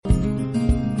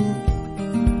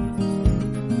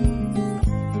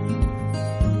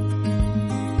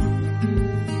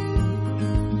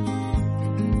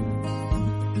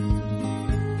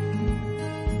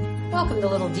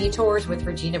Detours with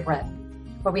Regina Brett,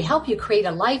 where we help you create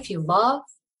a life you love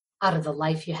out of the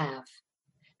life you have.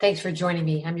 Thanks for joining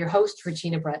me. I'm your host,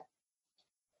 Regina Brett.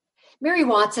 Mary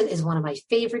Watson is one of my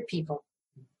favorite people.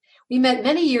 We met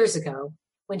many years ago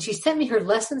when she sent me her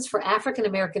lessons for African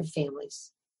American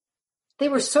families. They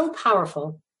were so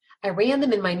powerful, I ran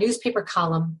them in my newspaper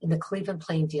column in the Cleveland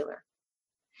Plain Dealer.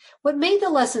 What made the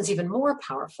lessons even more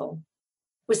powerful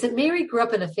was that Mary grew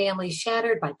up in a family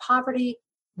shattered by poverty,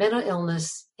 mental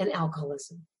illness, and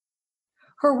alcoholism.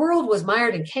 Her world was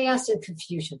mired in chaos and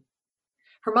confusion.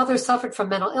 Her mother suffered from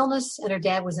mental illness, and her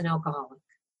dad was an alcoholic.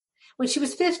 When she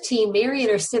was 15, Mary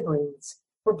and her siblings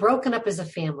were broken up as a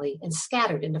family and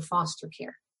scattered into foster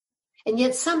care. And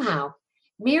yet somehow,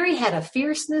 Mary had a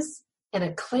fierceness and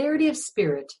a clarity of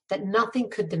spirit that nothing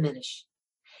could diminish.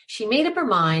 She made up her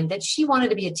mind that she wanted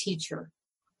to be a teacher,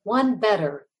 one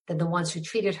better than the ones who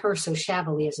treated her so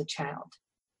shabbily as a child.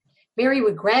 Mary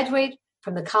would graduate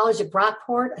from the College at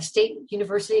Brockport, a state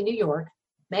university in New York,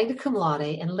 magna cum laude,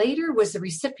 and later was the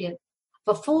recipient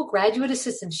of a full graduate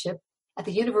assistantship at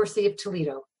the University of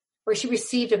Toledo, where she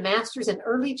received a master's in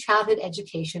early childhood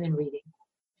education and reading.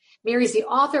 Mary is the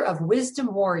author of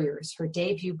Wisdom Warriors, her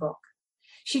debut book.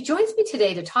 She joins me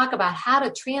today to talk about how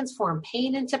to transform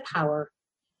pain into power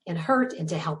and hurt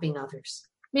into helping others.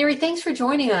 Mary, thanks for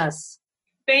joining us.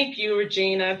 Thank you,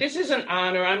 Regina. This is an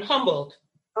honor. I'm humbled.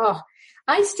 Oh,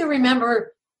 I still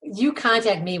remember you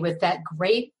contact me with that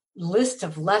great list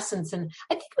of lessons. And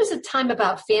I think it was a time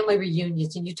about family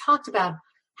reunions. And you talked about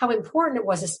how important it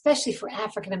was, especially for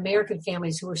African American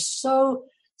families who were so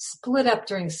split up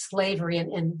during slavery,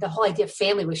 and the whole idea of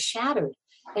family was shattered.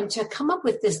 And to come up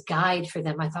with this guide for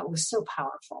them, I thought was so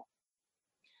powerful.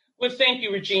 Well, thank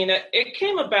you, Regina. It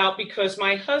came about because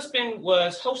my husband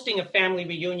was hosting a family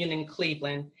reunion in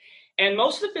Cleveland, and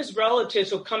most of his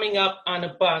relatives were coming up on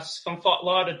a bus from Fort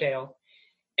Lauderdale.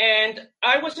 And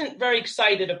I wasn't very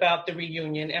excited about the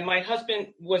reunion, and my husband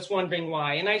was wondering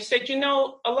why. And I said,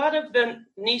 a lot of the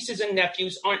nieces and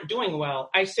nephews aren't doing well.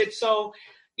 I said, so,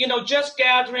 just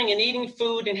gathering and eating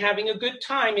food and having a good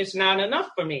time is not enough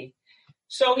for me.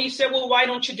 So he said, well, why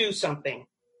don't you do something?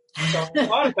 So I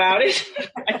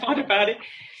thought about it.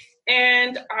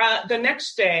 And the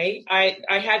next day,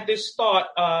 I had this thought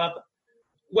of,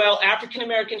 well, African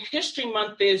American History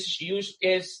Month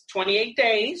is 28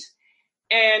 days.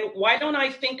 And why don't I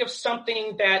think of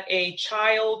something that a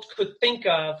child could think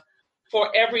of for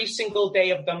every single day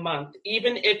of the month,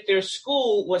 even if their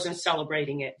school wasn't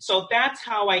celebrating it? So that's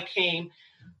how I came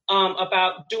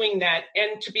about doing that.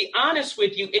 And to be honest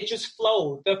with you, it just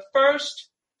flowed. The first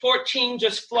 14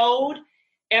 just flowed.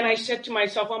 And I said to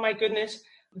myself, oh my goodness,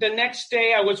 the next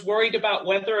day I was worried about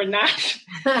whether or not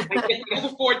I get the other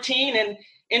 14. And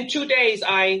in 2 days,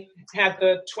 I had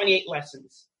the 28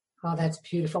 lessons. Oh, that's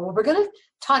beautiful. Well, we're going to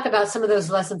talk about some of those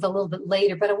lessons a little bit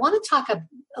later, but I want to talk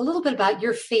a little bit about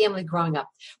your family growing up.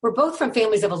 We're both from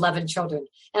families of 11 children,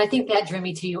 and I think that drew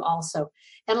me to you also.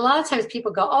 And a lot of times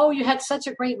people go, oh, you had such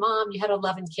a great mom, you had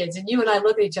 11 kids, and you and I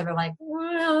look at each other like,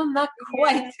 well, not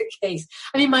quite the case.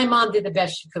 I mean, my mom did the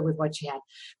best she could with what she had,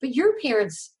 but your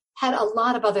parents had a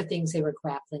lot of other things they were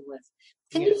grappling with.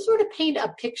 Can you sort of paint a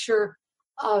picture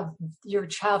of your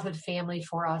childhood family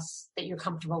for us that you're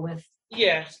comfortable with?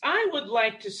 Yes, I would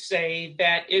like to say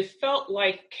that it felt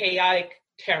like chaotic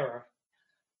terror.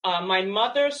 My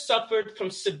mother suffered from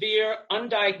severe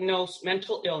undiagnosed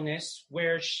mental illness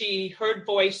where she heard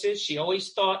voices. She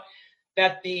always thought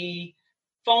that the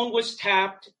phone was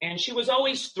tapped, and she was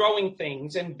always throwing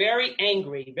things and very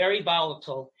angry, very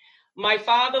volatile. My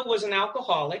father was an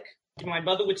alcoholic. My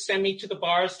mother would send me to the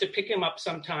bars to pick him up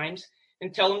sometimes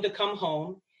and tell him to come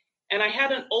home. And I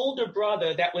had an older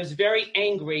brother that was very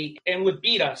angry and would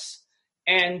beat us.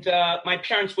 And my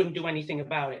parents wouldn't do anything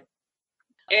about it.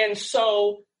 And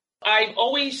so I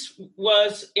always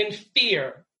was in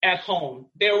fear at home.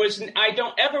 I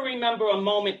don't ever remember a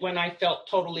moment when I felt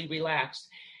totally relaxed.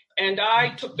 And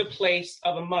I took the place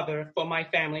of a mother for my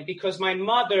family because my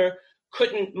mother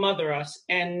couldn't mother us.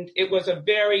 And it was a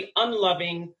very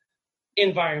unloving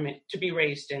environment to be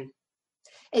raised in.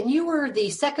 And you were the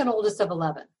second oldest of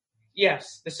 11.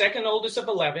 Yes, the second oldest of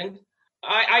 11.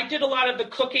 I did a lot of the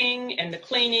cooking and the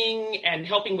cleaning and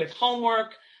helping with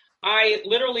homework. I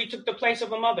literally took the place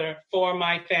of a mother for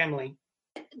my family.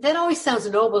 That always sounds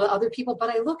noble to other people, but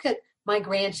I look at my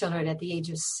grandchildren at the age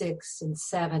of 6 and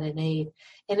 7 and 8.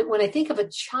 And when I think of a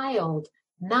child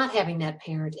not having that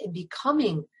parent and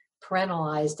becoming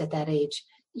parentalized at that age,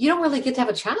 you don't really get to have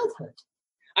a childhood.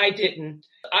 I didn't.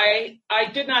 I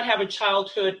did not have a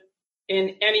childhood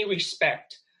in any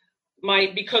respect.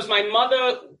 Because my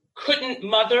mother couldn't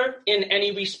mother in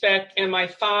any respect, and my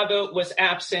father was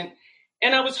absent.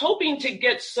 And I was hoping to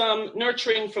get some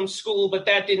nurturing from school, but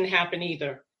that didn't happen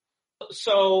either.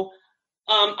 So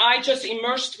I just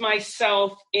immersed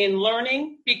myself in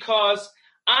learning because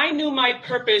I knew my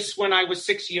purpose when I was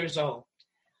 6 years old.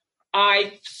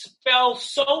 I fell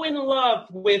so in love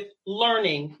with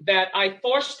learning that I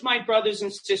forced my brothers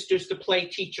and sisters to play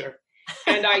teacher.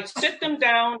 And I'd sit them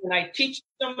down and I'd teach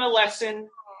them a lesson,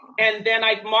 and then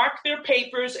I'd mark their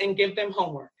papers and give them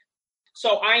homework.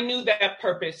 So I knew that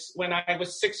purpose when I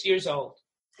was 6 years old.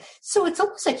 So it's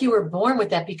almost like you were born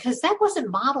with that because that wasn't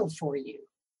modeled for you.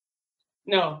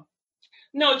 No,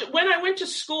 when I went to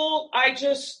school,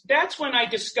 that's when I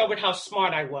discovered how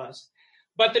smart I was.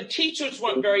 But the teachers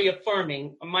weren't very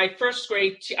affirming. My first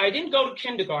grade, I didn't go to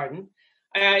kindergarten.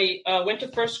 I went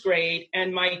to first grade,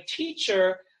 and my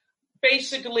teacher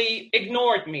basically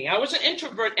ignored me. I was an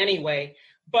introvert anyway,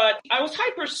 but I was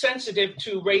hypersensitive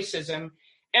to racism.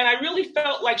 And I really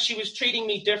felt like she was treating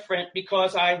me different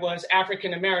because I was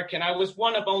African American. I was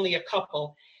one of only a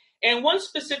couple. And one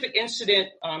specific incident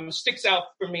sticks out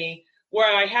for me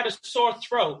where I had a sore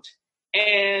throat.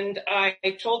 And I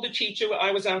told the teacher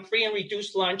I was on free and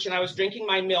reduced lunch and I was drinking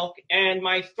my milk and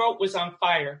my throat was on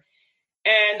fire.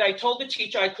 And I told the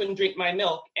teacher I couldn't drink my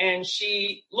milk. And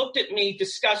she looked at me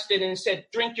disgusted and said,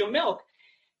 "Drink your milk."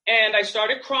 And I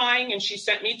started crying and she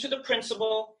sent me to the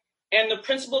principal. And the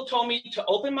principal told me to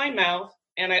open my mouth.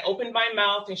 And I opened my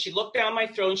mouth and she looked down my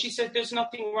throat and she said, "There's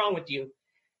nothing wrong with you."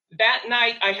 That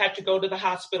night I had to go to the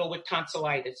hospital with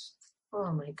tonsillitis.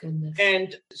 Oh my goodness.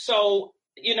 And so,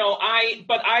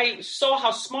 I saw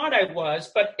how smart I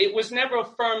was, but it was never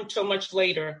affirmed till much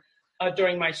later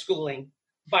during my schooling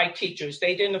by teachers.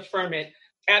 They didn't affirm it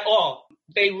at all.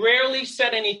 They rarely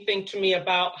said anything to me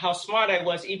about how smart I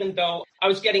was, even though I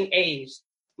was getting A's,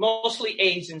 mostly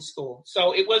A's in school.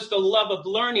 So it was the love of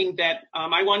learning that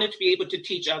I wanted to be able to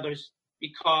teach others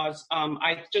because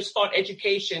I just thought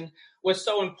education was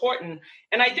so important.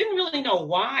 And I didn't really know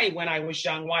why when I was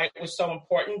young, why it was so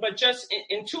important, but just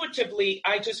intuitively,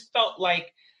 I just felt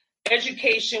like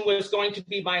education was going to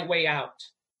be my way out.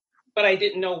 But I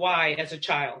didn't know why as a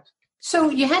child. So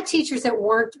you had teachers that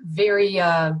weren't very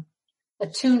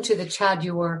attuned to the child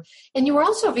you were, and you were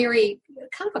also very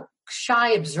kind of a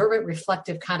shy, observant,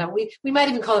 reflective kind of, we might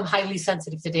even call them highly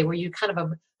sensitive today, where you kind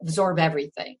of absorb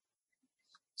everything.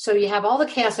 So you have all the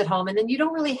chaos at home, and then you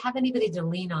don't really have anybody to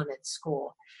lean on at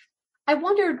school. I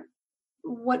wondered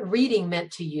what reading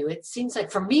meant to you. It seems like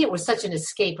for me, it was such an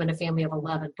escape in a family of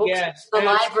 11. Books, yes, the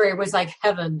library was like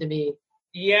heaven to me.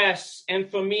 Yes, and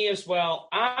for me as well.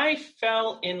 I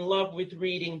fell in love with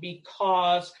reading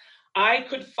because I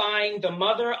could find the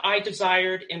mother I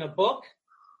desired in a book.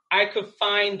 I could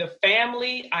find the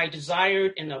family I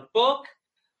desired in a book.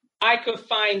 I could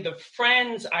find the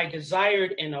friends I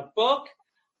desired in a book.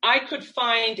 I could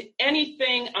find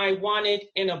anything I wanted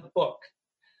in a book.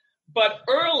 But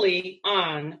early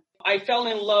on, I fell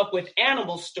in love with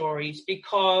animal stories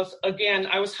because, again,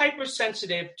 I was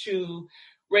hypersensitive to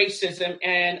racism,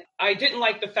 and I didn't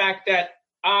like the fact that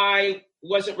I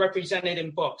wasn't represented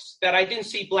in books, that I didn't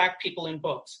see Black people in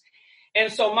books.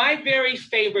 And so my very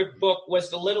favorite book was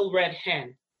The Little Red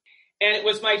Hen. And it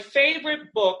was my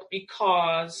favorite book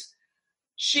because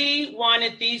she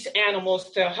wanted these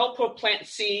animals to help her plant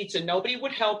seeds and nobody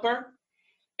would help her.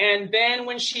 And then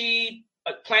when she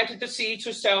planted the seeds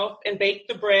herself and baked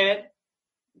the bread,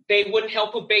 they wouldn't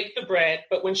help her bake the bread.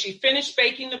 But when she finished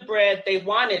baking the bread, they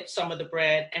wanted some of the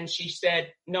bread. And she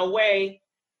said, no way,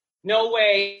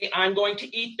 I'm going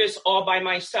to eat this all by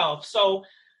myself. So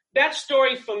that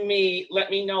story for me let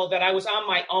me know that I was on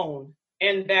my own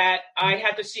and that I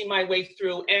had to see my way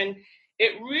through. And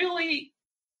it really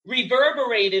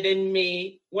reverberated in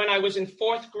me when I was in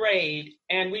fourth grade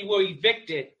and we were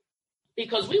evicted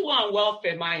because we were on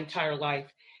welfare my entire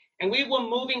life and we were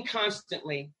moving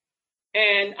constantly.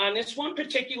 And on this one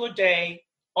particular day,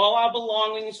 all our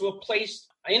belongings were placed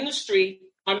in the street.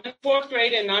 I'm in fourth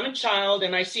grade and I'm a child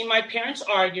and I see my parents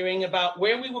arguing about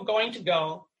where we were going to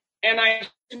go. And I said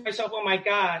to myself, oh my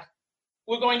God,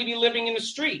 we're going to be living in the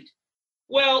street.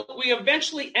 Well, we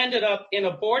eventually ended up in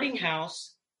a boarding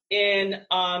house in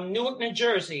Newark, New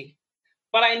Jersey.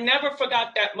 But I never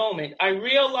forgot that moment. I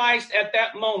realized at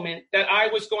that moment that I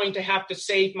was going to have to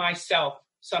save myself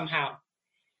somehow.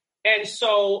 And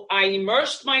so I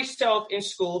immersed myself in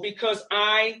school because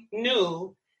I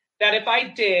knew that if I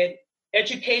did,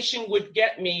 education would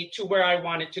get me to where I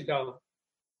wanted to go.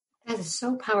 That is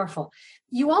so powerful.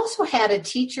 You also had a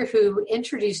teacher who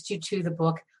introduced you to the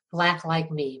book Black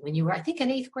Like Me when you were, I think, in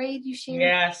eighth grade, you shared?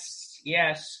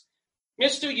 Yes.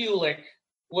 Mr. Ulick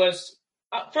was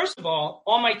First of all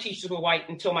my teachers were white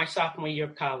until my sophomore year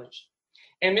of college.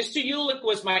 And Mr. Ulick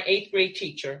was my 8th grade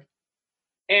teacher.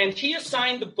 And he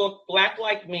assigned the book Black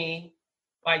Like Me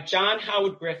by John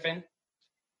Howard Griffin.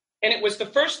 And it was the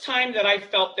first time that I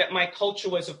felt that my culture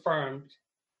was affirmed.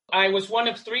 I was one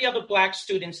of 3 other Black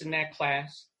students in that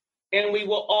class. And we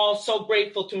were all so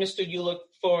grateful to Mr. Ulick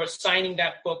for signing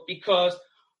that book, because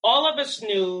all of us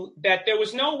knew that there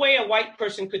was no way a white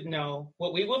person could know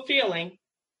what we were feeling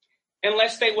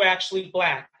unless they were actually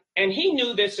Black. And he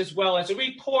knew this as well as a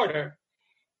reporter.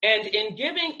 And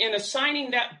in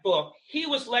assigning that book, he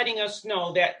was letting us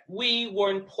know that we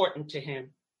were important to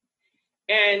him.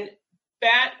 And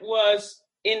that was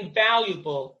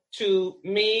invaluable to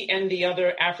me and the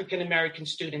other African-American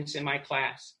students in my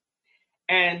class.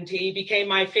 And he became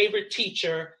my favorite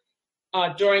teacher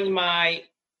during my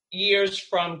years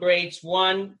from grades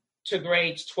 1 to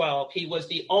grades 12. He was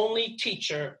the only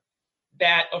teacher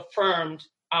that affirmed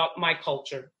my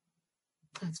culture.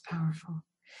 That's powerful.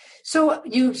 So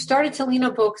you started to lean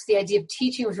on books. The idea of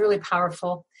teaching was really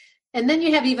powerful. And then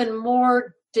you have even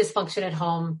more dysfunction at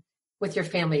home with your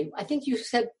family. I think you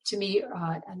said to me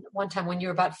one time when you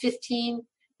were about 15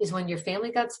 is when your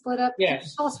family got split up. Yes. Can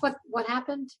you tell us what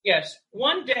happened? Yes.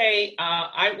 One day,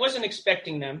 I wasn't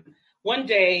expecting them. One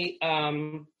day,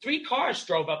 3 cars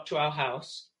drove up to our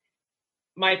house.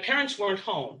 My parents weren't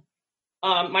home.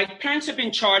 My parents had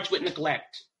been charged with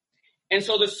neglect. And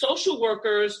so the social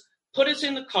workers put us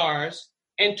in the cars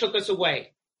and took us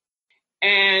away.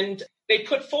 And they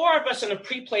put 4 of us in a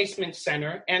pre-placement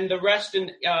center and the rest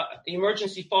in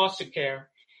emergency foster care.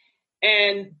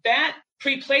 And that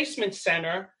pre-placement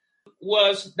center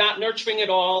was not nurturing at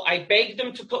all. I begged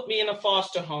them to put me in a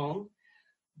foster home,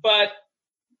 but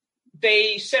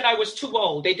they said I was too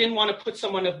old. They didn't want to put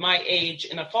someone of my age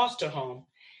in a foster home.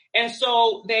 And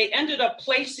so they ended up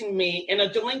placing me in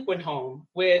a delinquent home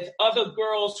with other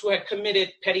girls who had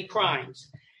committed petty crimes.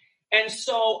 And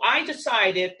so I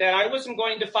decided that I wasn't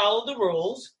going to follow the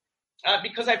rules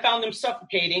because I found them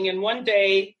suffocating. And one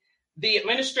day, the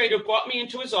administrator brought me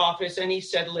into his office and he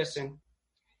said, "Listen,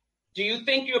 do you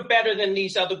think you're better than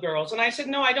these other girls?" And I said,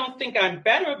 "No, I don't think I'm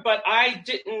better, but I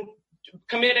didn't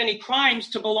commit any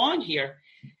crimes to belong here."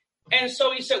 And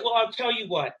so he said, "Well, I'll tell you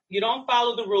what, you don't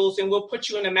follow the rules and we'll put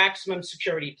you in a maximum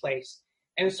security place."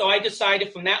 And so I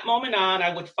decided from that moment on,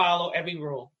 I would follow every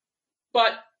rule.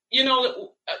 But,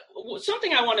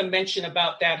 something I want to mention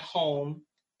about that home,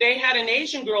 they had an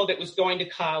Asian girl that was going to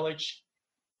college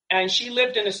and she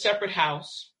lived in a separate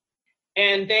house.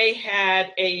 And they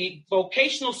had a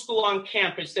vocational school on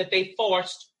campus that they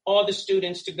forced all the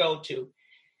students to go to.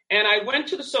 And I went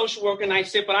to the social worker and I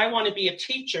said, "But I want to be a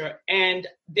teacher. And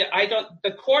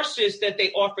the courses that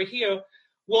they offer here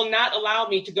will not allow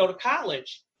me to go to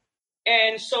college."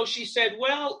 And so she said,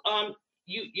 "Well,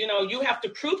 you have to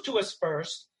prove to us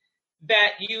first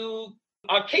that you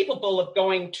are capable of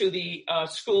going to the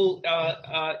school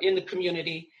in the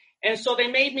community." And so they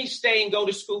made me stay and go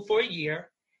to school for a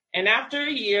year. And after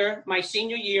a year, my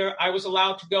senior year, I was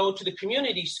allowed to go to the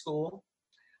community school,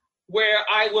 where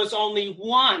I was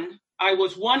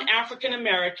one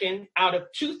African-American out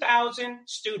of 2,000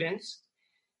 students.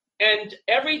 And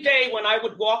every day when I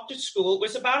would walk to school, it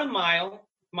was about a mile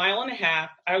and a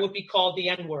half, I would be called the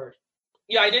N-word.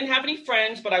 Yeah, I didn't have any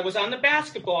friends, but I was on the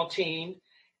basketball team.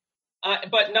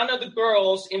 But none of the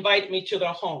girls invited me to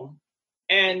their home.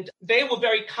 And they were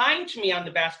very kind to me on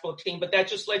the basketball team, but that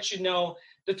just lets you know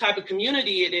the type of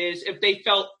community it is if they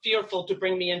felt fearful to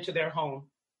bring me into their home.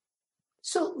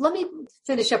 So let me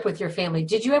finish up with your family.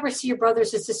 Did you ever see your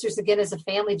brothers and sisters again as a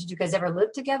family? Did you guys ever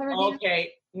live together again?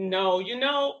 Okay. No,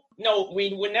 no, we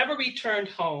never returned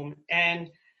home.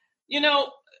 And,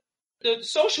 the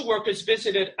social workers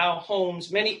visited our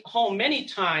homes many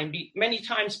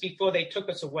times before they took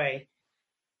us away.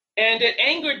 And it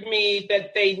angered me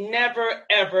that they never,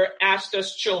 ever asked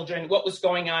us children what was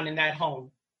going on in that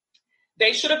home.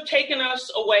 They should have taken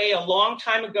us away a long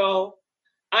time ago.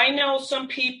 I know some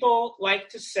people like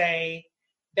to say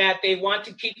that they want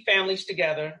to keep families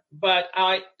together, but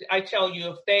I tell you,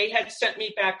 if they had sent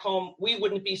me back home, we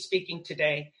wouldn't be speaking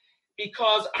today,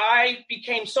 because I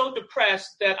became so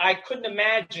depressed that I couldn't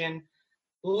imagine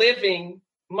living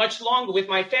much longer with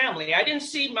my family. I didn't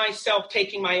see myself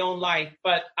taking my own life,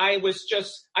 but I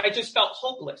just felt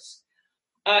hopeless.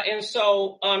 And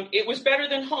so it was better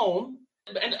than home.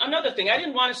 And another thing, I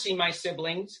didn't want to see my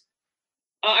siblings.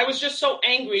 I was just so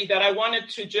angry that I wanted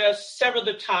to just sever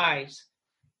the ties.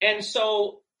 And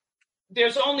so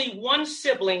there's only one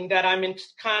sibling that I'm in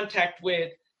contact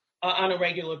with on a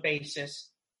regular basis.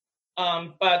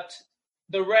 But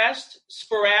the rest,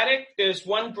 sporadic. There's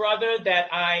one brother that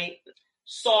I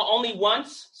saw only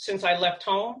once since I left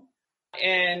home.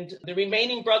 And the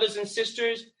remaining brothers and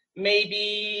sisters,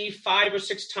 maybe 5 or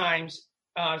 6 times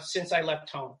since I left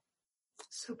home.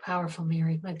 So powerful,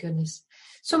 Mary. My goodness.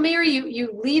 So, Mary,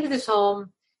 you leave this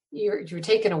home. You're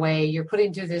taken away. You're put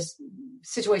into this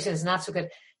situation that's not so good.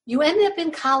 You end up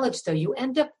in college, though. You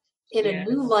end up in a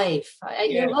new life.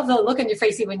 I love the look on your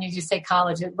face when you just say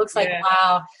college. It looks like,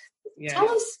 wow. Yeah. Tell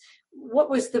us what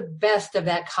was the best of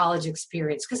that college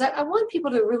experience, because I want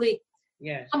people to really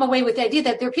come away with the idea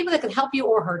that there are people that can help you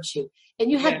or hurt you.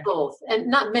 And you had both, and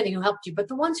not many who helped you, but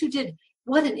the ones who did,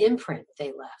 what an imprint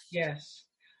they left. Yes.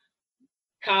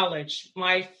 College.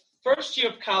 My first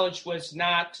year of college was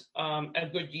not a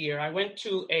good year. I went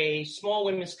to a small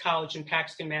women's college in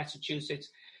Paxton, Massachusetts,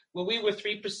 where we were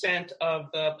 3% of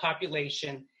the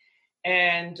population.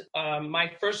 And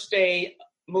my first day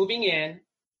moving in,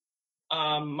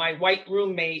 my white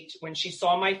roommate, when she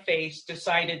saw my face,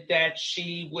 decided that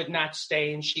she would not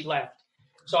stay, and she left.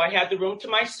 So I had the room to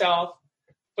myself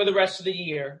for the rest of the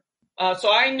year.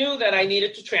 So I knew that I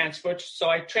needed to transfer. So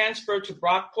I transferred to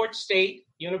Brockport State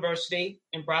University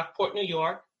in Brockport, New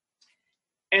York.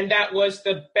 And that was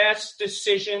the best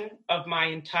decision of my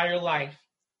entire life.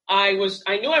 I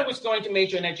knew I was going to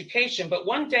major in education, but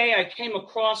one day I came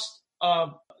across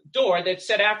a door that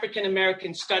said African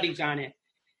American Studies on it.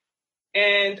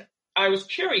 And I was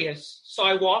curious. So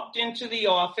I walked into the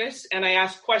office and I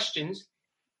asked questions.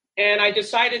 And I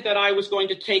decided that I was going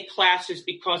to take classes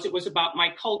because it was about my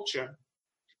culture.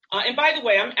 And by the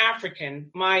way, I'm African.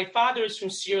 My father is from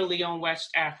Sierra Leone,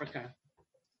 West Africa.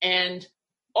 And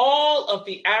all of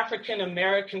the African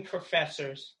American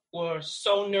professors were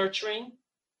so nurturing,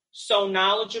 so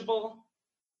knowledgeable.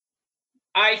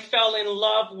 I fell in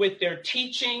love with their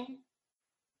teaching.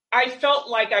 I felt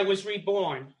like I was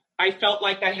reborn. I felt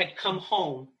like I had come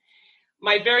home.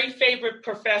 My very favorite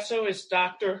professor is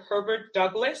Dr. Herbert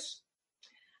Douglas.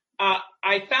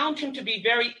 I found him to be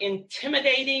very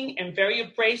intimidating and very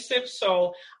abrasive,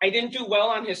 so I didn't do well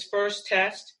on his first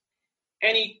test.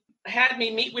 And he had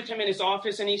me meet with him in his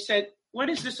office, and he said, "What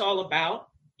is this all about?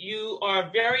 You are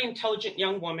a very intelligent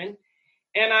young woman."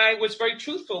 And I was very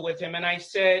truthful with him, and I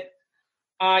said,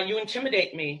 "You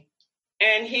intimidate me."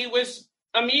 And he was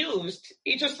amused.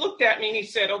 He just looked at me and he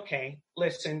said, "Okay,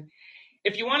 listen,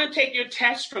 if you want to take your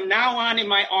test from now on in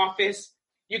my office,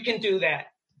 you can do that."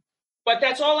 But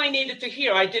that's all I needed to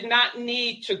hear. I did not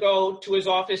need to go to his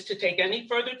office to take any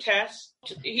further tests.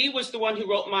 He was the one who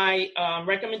wrote my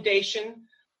recommendation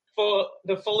for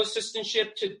the full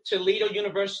assistantship to Toledo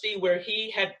University, where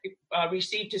he had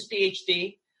received his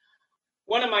PhD.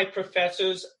 One of my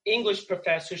professors, English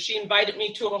professor, she invited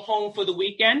me to her home for the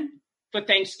weekend for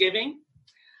Thanksgiving.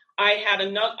 I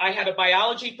had a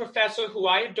biology professor who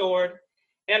I adored.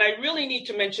 And I really need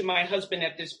to mention my husband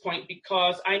at this point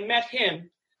because I met him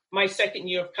my second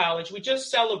year of college. We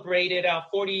just celebrated our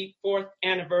 44th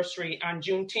anniversary on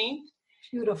Juneteenth.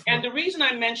 Beautiful. And the reason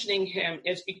I'm mentioning him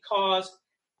is because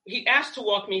he asked to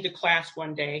walk me to class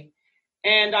one day,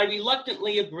 and I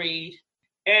reluctantly agreed.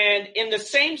 And in the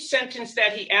same sentence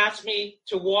that he asked me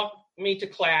to walk me to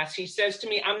class, he says to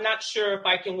me, "I'm not sure if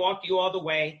I can walk you all the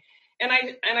way." And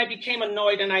I became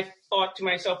annoyed, and I thought to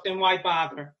myself, then why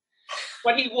bother?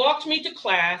 But he walked me to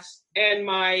class, and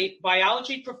my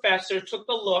biology professor took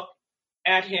a look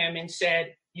at him and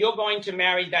said, "You're going to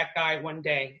marry that guy one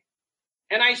day."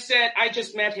 And I said, "I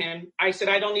just met him." I said,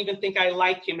 "I don't even think I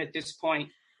like him at this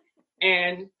point."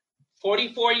 And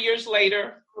 44 years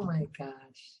later. Oh my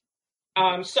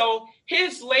gosh. So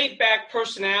his laid back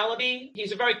personality,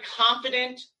 he's a very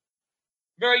confident,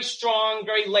 very strong,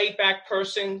 very laid back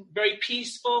person, very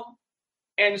peaceful.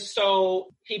 And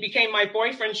so he became my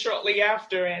boyfriend shortly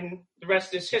after, and the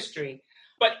rest is history.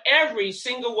 But every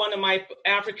single one of my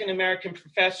African-American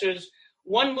professors,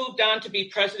 one moved on to be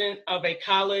president of a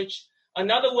college.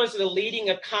 Another was the leading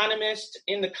economist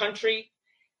in the country.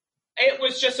 It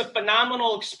was just a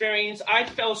phenomenal experience. I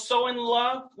fell so in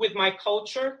love with my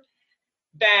culture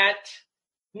that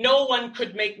no one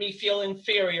could make me feel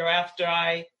inferior after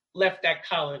I left that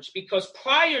college. Because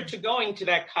prior to going to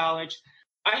that college,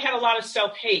 I had a lot of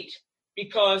self-hate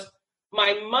because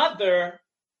my mother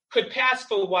could pass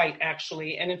for white,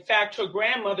 actually. And in fact, her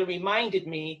grandmother reminded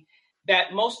me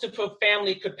that most of her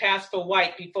family could pass for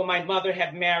white before my mother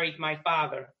had married my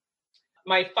father.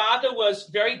 My father was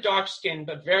very dark-skinned,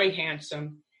 but very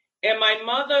handsome. And my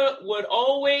mother would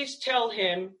always tell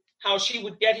him how she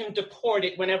would get him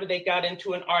deported whenever they got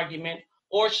into an argument,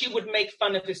 or she would make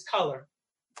fun of his color.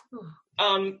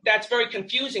 That's very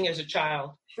confusing as a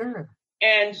child. Sure.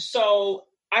 And so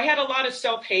I had a lot of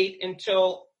self-hate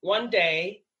until one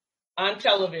day on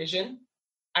television,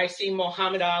 I see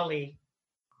Muhammad Ali.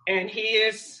 And he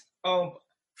is...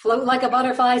 float like a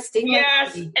butterfly, sting like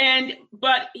a bee. Yes,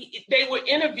 but they were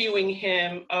interviewing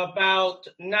him about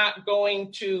not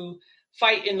going to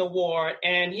fight in the war.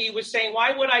 And he was saying,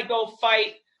 why would I go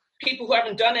fight people who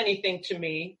haven't done anything to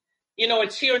me?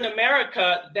 It's here in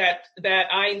America that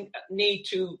I need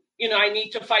to, I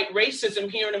need to fight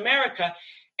racism here in America.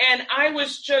 And I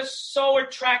was just so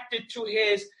attracted to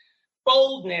his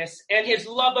boldness and his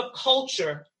love of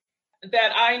culture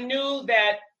that I knew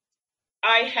that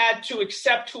I had to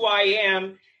accept who I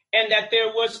am and that there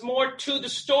was more to the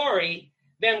story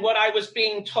than what I was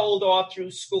being told all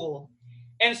through school.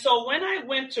 And so when I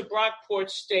went to Brockport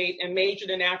State and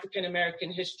majored in African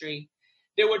American history,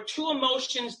 there were two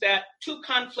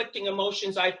conflicting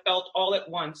emotions I felt all at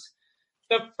once.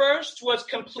 The first was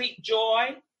complete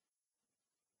joy,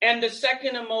 and the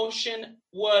second emotion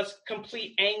was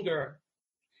complete anger.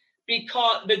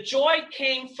 Because the joy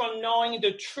came from knowing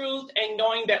the truth and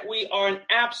knowing that we are an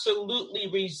absolutely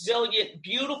resilient,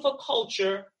 beautiful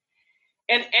culture,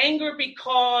 and anger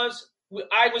because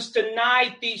I was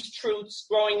denied these truths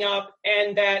growing up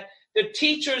and that the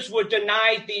teachers were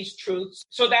denied these truths.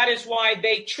 So that is why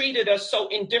they treated us so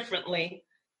indifferently.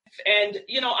 And,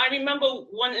 I remember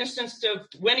one instance of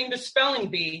winning the spelling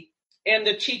bee, and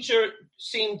the teacher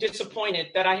seemed disappointed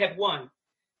that I had won.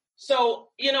 So,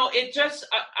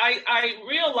 I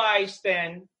realized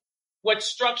then what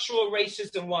structural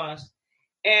racism was.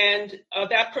 And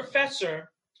that professor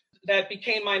that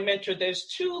became my mentor, there's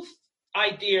two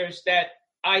ideas that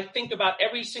I think about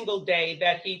every single day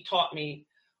that he taught me.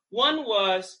 One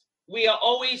was we are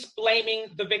always blaming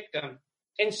the victim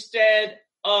instead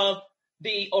of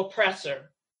the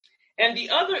oppressor. And the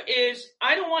other is,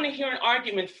 I don't want to hear an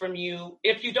argument from you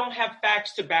if you don't have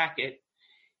facts to back it.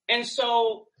 And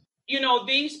so,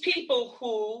 these people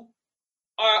who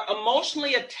are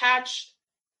emotionally attached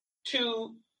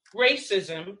to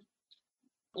racism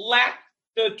lack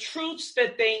the truths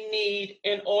that they need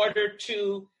in order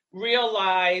to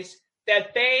realize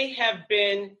that they have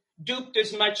been duped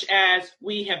as much as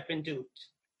we have been duped.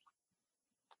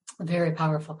 Very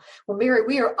powerful. Well, Mary,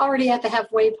 we are already at the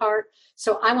halfway part,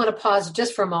 so I want to pause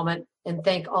just for a moment and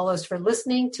thank all those for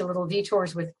listening to Little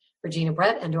Detours with Regina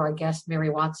Brett and to our guest, Mary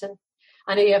Watson.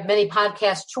 I know you have many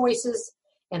podcast choices,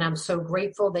 and I'm so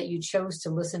grateful that you chose to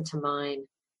listen to mine.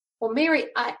 Well, Mary,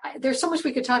 there's so much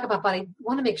we could talk about, but I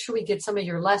want to make sure we get some of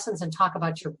your lessons and talk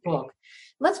about your book.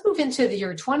 Let's move into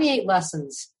your 28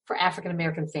 lessons for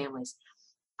African-American families.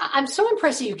 I'm so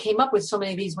impressed that you came up with so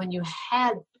many of these when you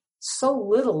had so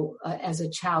little as a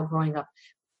child growing up.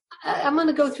 I'm going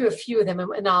to go through a few of them,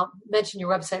 and I'll mention your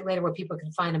website later where people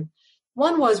can find them.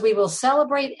 One was, we will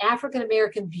celebrate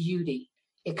African-American beauty.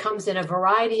 It comes in a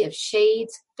variety of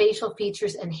shades, facial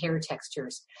features, and hair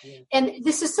textures. Yeah. And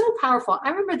this is so powerful.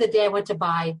 I remember the day I went to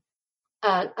buy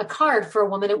a card for a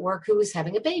woman at work who was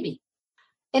having a baby.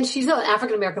 And she's an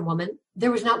African-American woman.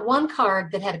 There was not one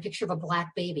card that had a picture of a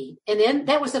black baby. And then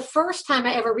that was the first time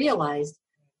I ever realized,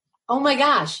 oh my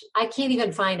gosh, I can't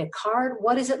even find a card.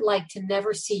 What is it like to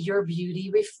never see your beauty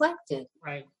reflected?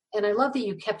 Right. And I love that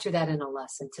you capture that in a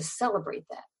lesson to celebrate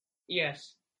that.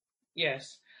 Yes.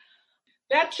 Yes.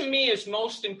 That to me is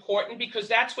most important because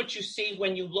that's what you see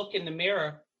when you look in the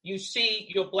mirror. You see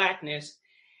your blackness.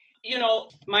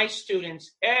 My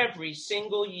students every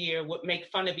single year would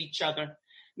make fun of each other,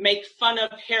 make fun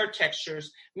of hair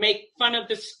textures, make fun of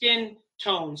the skin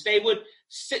tones. They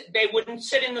wouldn't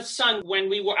sit in the sun when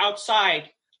we were outside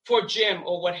for gym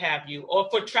or what have you, or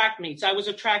for track meets. I was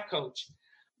a track coach.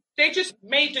 They just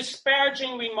made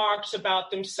disparaging remarks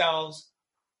about themselves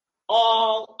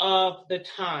all of the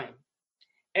time.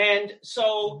 And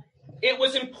so it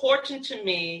was important to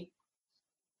me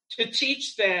to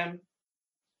teach them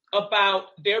about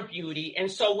their beauty. And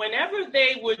so whenever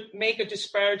they would make a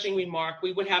disparaging remark,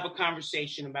 we would have a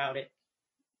conversation about it.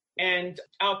 And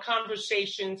our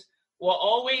conversations were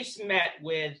always met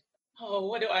with,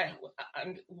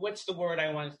 what's the word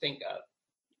I want to think of?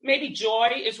 Maybe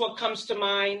joy is what comes to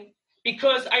mind,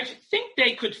 because I think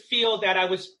they could feel that I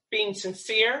was being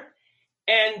sincere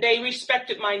and they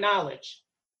respected my knowledge.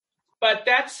 But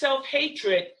that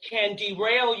self-hatred can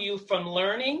derail you from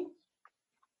learning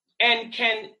and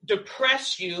can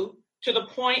depress you to the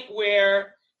point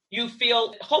where you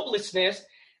feel hopelessness.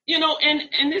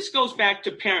 And this goes back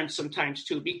to parents sometimes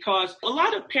too, because a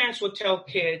lot of parents will tell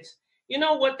kids, you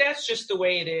know what, that's just the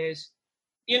way it is.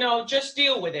 Just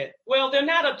deal with it. Well, they're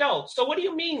not adults. So what do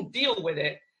you mean deal with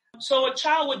it? So a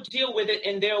child would deal with it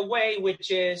in their way, which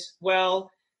is,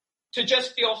 well, to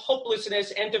just feel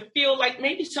hopelessness and to feel like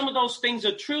maybe some of those things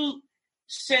are true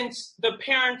since the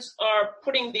parents are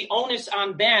putting the onus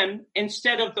on them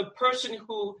instead of the person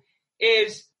who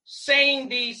is saying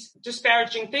these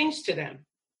disparaging things to them.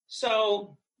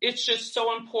 So it's just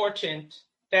so important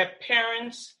that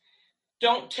parents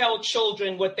don't tell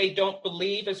children what they don't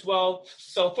believe as well.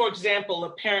 So, for example, a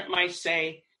parent might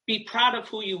say, be proud of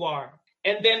who you are.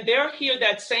 And then they'll hear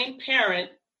that same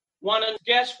parent want to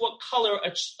guess what color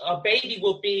a baby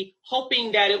will be,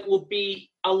 hoping that it will be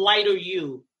a lighter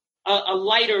hue, a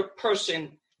lighter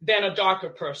person than a darker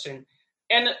person.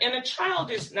 And a child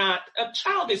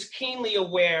is keenly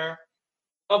aware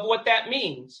of what that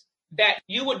means, that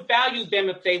you would value them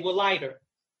if they were lighter.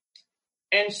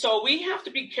 And so we have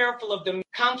to be careful of the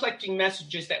conflicting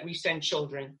messages that we send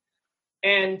children.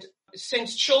 And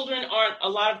since a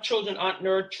lot of children aren't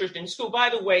nurtured in school. By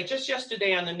the way, just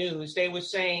yesterday on the news, they were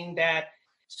saying that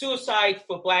suicide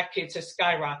for Black kids has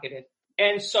skyrocketed.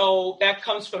 And so that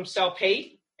comes from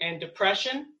self-hate and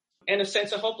depression and a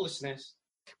sense of hopelessness.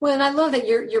 Well, and I love that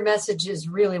your message is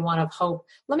really one of hope.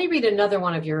 Let me read another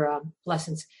one of your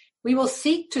lessons. We will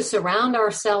seek to surround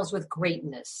ourselves with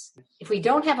greatness. If we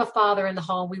don't have a father in the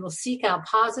home, we will seek out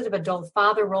positive adult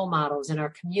father role models in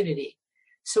our community,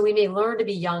 so we may learn to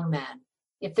be young men.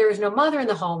 If there is no mother in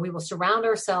the home, we will surround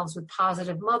ourselves with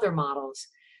positive mother models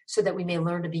so that we may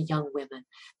learn to be young women.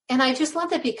 And I just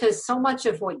love that, because so much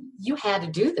of what you had to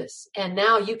do this, and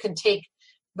now you can take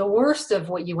the worst of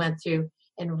what you went through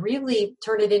and really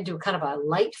turn it into kind of a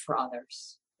light for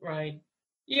others. Right.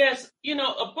 Yes.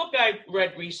 A book I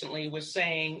read recently was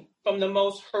saying from the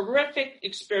most horrific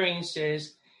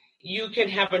experiences, you can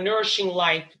have a nourishing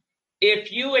life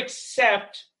if you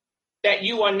accept that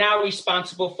you are now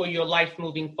responsible for your life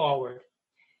moving forward.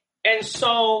 And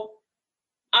so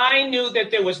I knew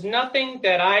that there was nothing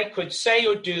that I could say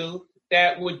or do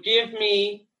that would give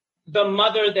me the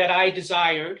mother that I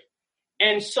desired.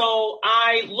 And so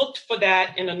I looked for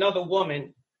that in another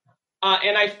woman.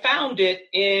 And I found it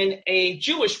in a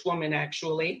Jewish woman,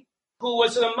 actually, who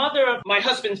was the mother of my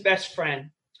husband's best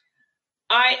friend.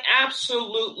 I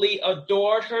absolutely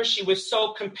adored her. She was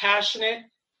so compassionate.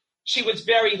 She was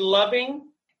very loving.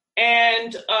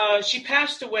 And she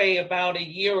passed away about a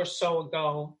year or so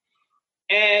ago.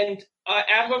 And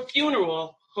at her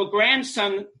funeral, her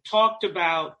grandson talked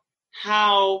about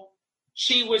how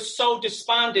she was so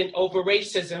despondent over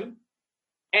racism.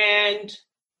 And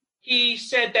he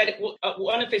said that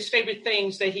one of his favorite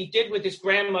things that he did with his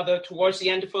grandmother towards the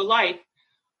end of her life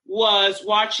was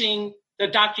watching the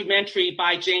documentary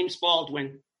by James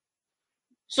Baldwin.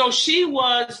 So she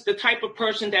was the type of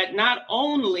person that not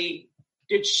only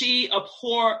did she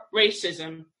abhor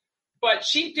racism, but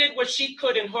she did what she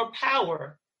could in her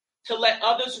power to let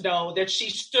others know that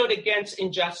she stood against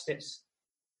injustice.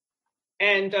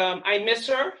 And I miss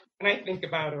her, and I think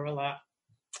about her a lot.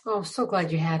 Oh, I'm so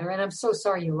glad you had her. And I'm so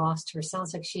sorry you lost her.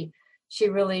 Sounds like she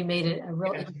really made it a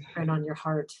real imprint on your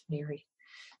heart, Mary.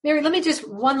 Mary, let me just,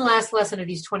 one last lesson of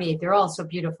these 28. They're all so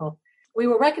beautiful. We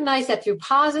will recognize that through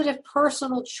positive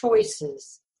personal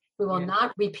choices, we will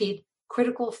not repeat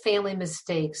critical family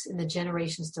mistakes in the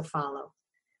generations to follow.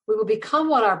 We will become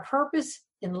what our purpose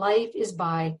in life is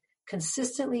by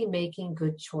consistently making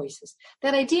good choices.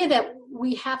 That idea that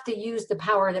we have to use the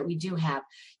power that we do have.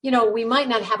 We might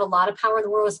not have a lot of power in the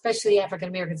world, especially African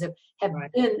Americans have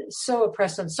been so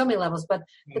oppressed on so many levels, but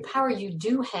the power you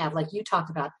do have, like you talked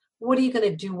about, what are you going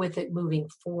to do with it moving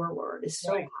forward is so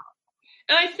powerful.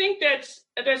 And I think that's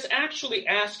actually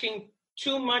asking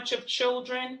too much of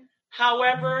children.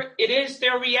 However, it is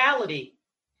their reality.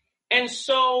 And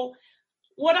so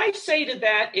what I say to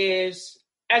that is,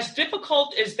 as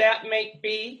difficult as that may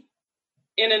be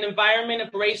in an environment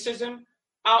of racism,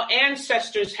 our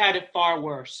ancestors had it far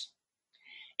worse.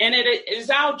 And it is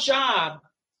our job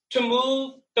to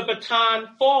move the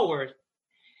baton forward.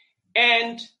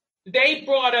 And they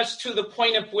brought us to the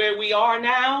point of where we are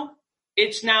now.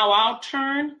 It's now our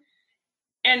turn.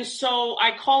 And so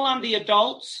I call on the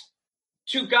adults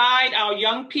to guide our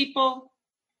young people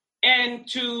and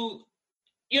to,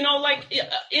 like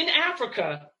in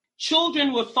Africa,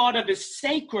 children were thought of as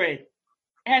sacred.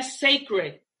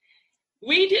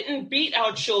 We didn't beat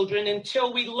our children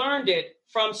until we learned it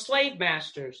from slave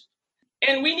masters.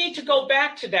 And we need to go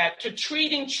back to that, to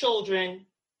treating children.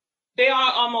 They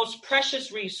are our most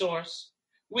precious resource.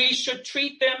 We should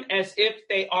treat them as if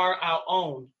they are our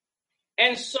own.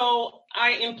 And so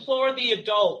I implore the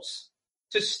adults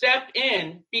to step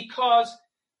in, because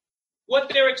what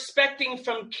they're expecting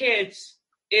from kids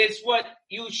is what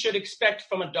you should expect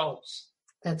from adults.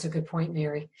 That's a good point,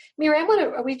 Mary. Mary,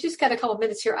 we just got a couple of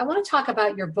minutes here. I want to talk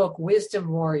about your book, Wisdom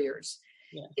Warriors.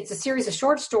 Yeah. It's a series of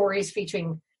short stories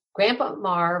featuring Grandpa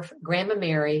Marv, Grandma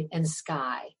Mary, and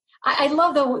Sky. I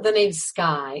love the name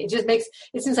Sky.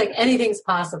 It seems like anything's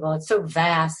possible. It's so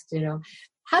vast,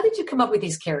 How did you come up with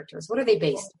these characters? What are they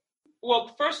based on?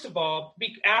 Well, first of all,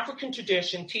 African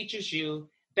tradition teaches you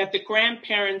that the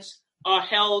grandparents are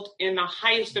held in the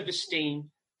highest of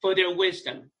esteem for their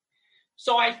wisdom.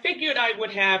 So I figured I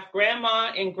would have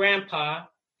Grandma and Grandpa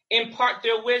impart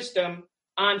their wisdom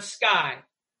on Sky.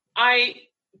 I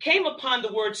came upon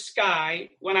the word Sky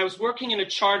when I was working in a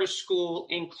charter school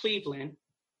in Cleveland,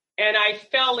 and I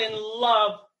fell in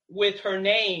love with her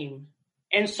name.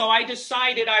 And so I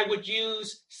decided I would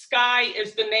use Sky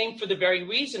as the name for the very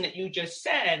reason that you just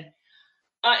said.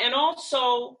 And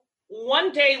also,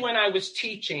 one day when I was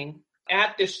teaching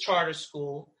at this charter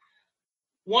school,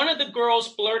 one of the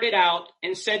girls blurted out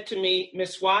and said to me,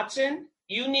 Miss Watson,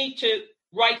 you need to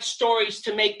write stories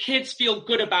to make kids feel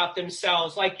good about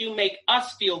themselves, like you make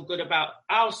us feel good about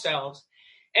ourselves.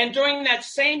 And during that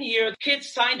same year,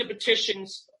 kids signed a petition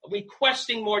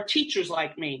requesting more teachers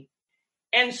like me.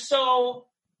 And so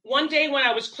one day when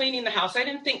I was cleaning the house, I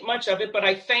didn't think much of it, but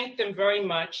I thanked them very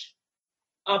much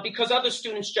because other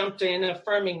students jumped in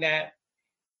affirming that.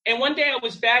 And one day I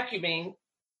was vacuuming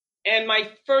and my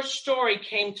first story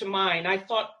came to mind. I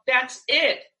thought, that's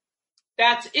it.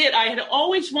 That's it. I had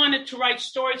always wanted to write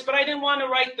stories, but I didn't want to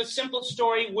write the simple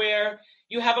story where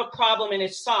you have a problem and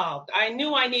it's solved. I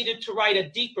knew I needed to write a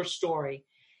deeper story.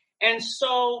 And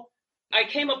so I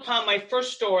came upon my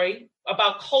first story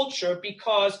about culture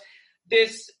because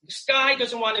this Sky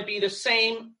doesn't want to be the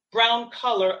same brown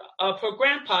color of her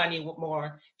grandpa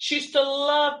anymore. She used to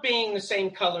love being the same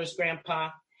color as Grandpa.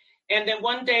 And then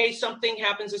one day something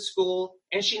happens at school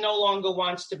and she no longer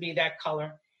wants to be that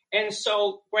color. And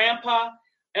so Grandpa,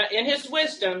 in his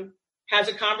wisdom, has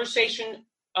a conversation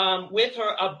with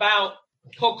her about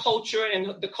her culture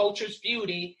and the culture's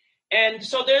beauty. And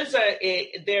so there's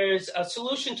a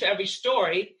solution to every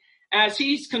story. As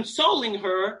he's consoling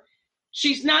her,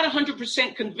 she's not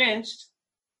 100% convinced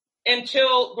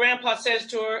until Grandpa says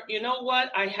to her, you know what?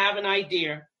 I have an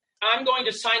idea. I'm going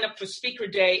to sign up for speaker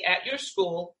day at your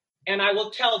school, and I will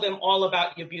tell them all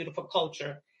about your beautiful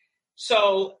culture.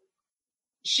 So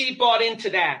she bought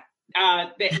into that.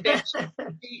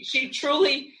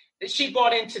 She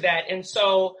bought into that. And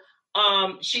so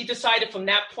she decided from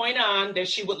that point on that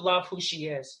she would love who she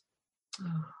is.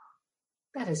 Oh,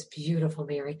 that is beautiful,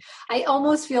 Mary. I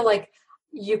almost feel like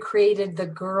you created the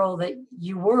girl that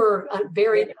you were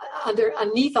buried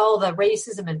underneath all the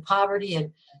racism and poverty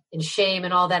and shame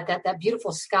and all that. That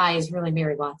beautiful Sky is really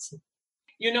Mary Watson.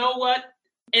 You know what?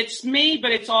 It's me,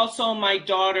 but it's also my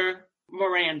daughter,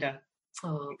 Miranda.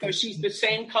 Oh, because she's the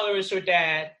same color as her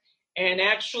dad. And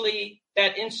actually,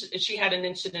 she had an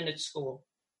incident at school.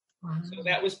 Wow. So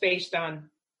that was based on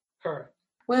her.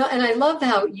 Well, and I love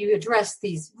how you address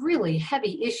these really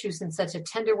heavy issues in such a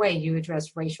tender way. You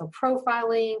address racial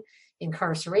profiling,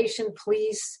 incarceration,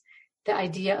 police, the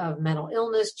idea of mental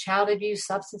illness, child abuse,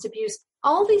 substance abuse,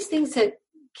 all these things that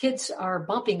kids are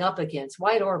bumping up against,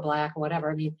 white or black, or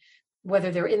whatever. I mean,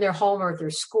 whether they're in their home or at their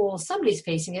school, somebody's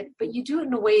facing it, but you do it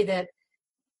in a way that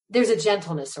there's a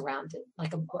gentleness around it,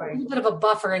 like a little bit of a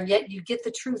buffer, and yet you get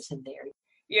the truth in there.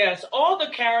 Yes, all the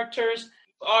characters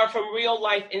are from real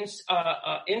life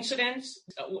incidents.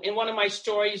 In one of my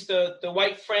stories, the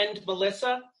white friend,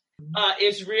 Melissa,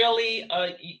 is really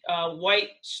a white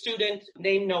student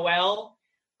named Noelle,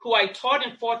 who I taught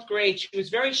in 4th grade. She was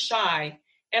very shy,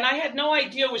 and I had no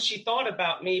idea what she thought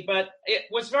about me, but it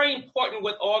was very important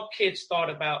what all kids thought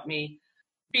about me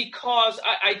because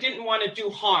I didn't want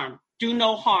to do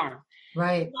no harm.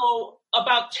 Right. So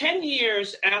about 10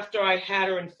 years after I had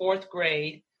her in 4th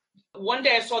grade, one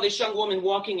day I saw this young woman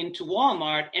walking into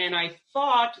Walmart and I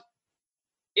thought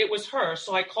it was her.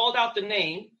 So I called out the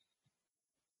name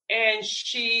and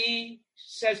she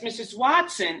says, Mrs.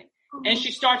 Watson, and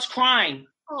she starts crying.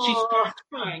 She starts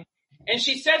crying. And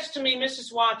she says to me,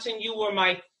 Mrs. Watson, you were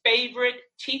my favorite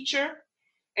teacher.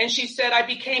 And she said, I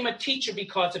became a teacher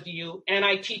because of you. And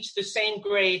I teach the same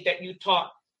grade that you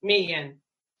taught me in.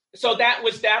 So that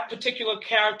was that particular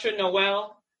character,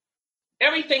 Noelle.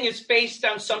 Everything is based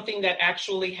on something that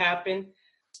actually happened.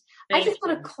 I just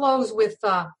want to close with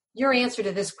your answer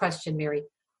to this question, Mary.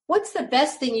 What's the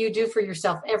best thing you do for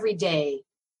yourself every day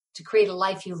to create a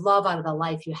life you love out of the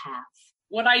life you have?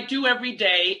 What I do every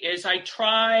day is I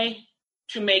try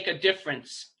to make a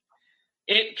difference.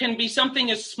 It can be something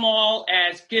as small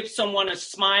as give someone a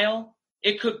smile.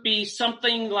 It could be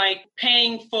something like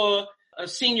paying for a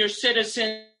senior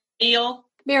citizen meal.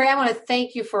 Mary, I want to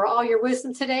thank you for all your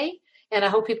wisdom today, and I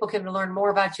hope people can learn more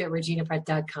about you at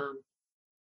reginabrett.com.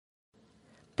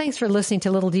 Thanks for listening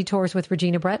to Little Detours with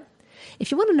Regina Brett.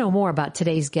 If you want to know more about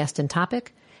today's guest and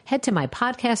topic, head to my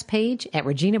podcast page at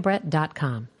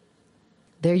reginabrett.com.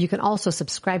 There you can also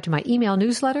subscribe to my email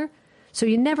newsletter so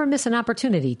you never miss an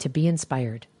opportunity to be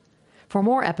inspired. For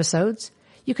more episodes,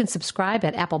 you can subscribe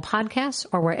at Apple Podcasts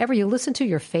or wherever you listen to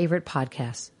your favorite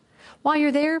podcasts. While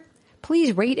you're there,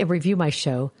 please rate and review my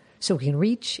show so we can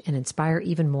reach and inspire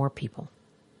even more people.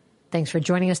 Thanks for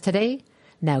joining us today.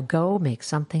 Now go make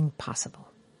something possible.